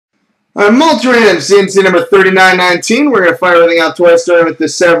Multi Randoms, C&C number 3919. We're going to fire everything out twice, starting with the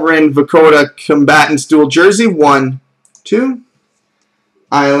Severin Vakota Combatants dual jersey. 1, 2.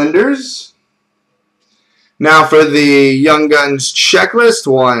 Islanders. Now for the Young Guns checklist.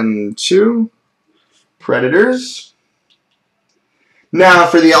 1, 2. Predators. Now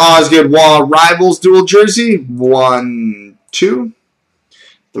for the Osgood Wall Rivals dual jersey. 1, 2.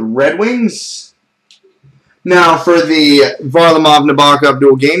 The Red Wings. Now for the Varlamov Nabokov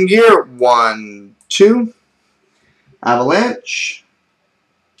dual game gear. 1, 2. Avalanche.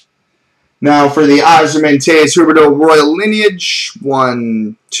 Now for the Yzerman Tays Huberdeau Royal Lineage.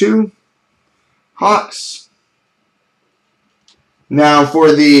 1, 2. Hawks. Now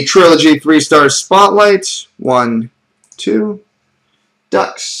for the Trilogy 3-Star Spotlight. 1, 2.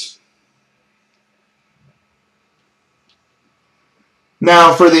 Ducks.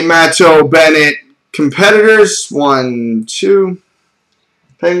 Now for the Matto Bennett Competitors. 1, 2.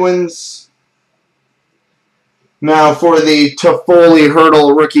 Penguins. Now for the Toffoli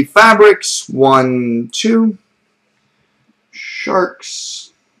Hurdle Rookie Fabrics. 1, 2.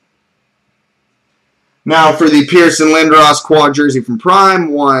 Sharks. Now for the Pearson Lindros Quad Jersey from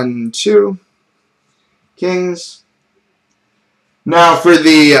Prime. 1, 2. Kings. Now for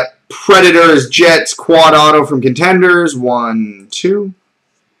the Predators Jets Quad Auto from Contenders. 1, 2.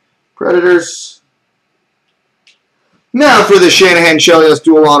 Predators. Now for the Shanahan Chelios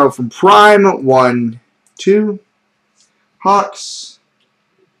Dual Auto from Prime. 1, 2. Hawks.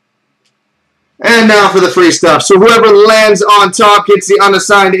 And now for the free stuff. So whoever lands on top gets the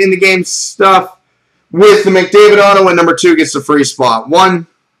unassigned in the game stuff with the McDavid Auto, and number 2 gets the free spot. 1,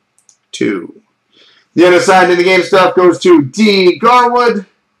 2. The unassigned in the game stuff goes to D. Garwood,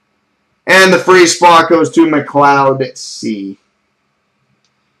 and the free spot goes to McLeod C.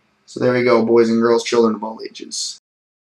 So there we go, boys and girls, children of all ages.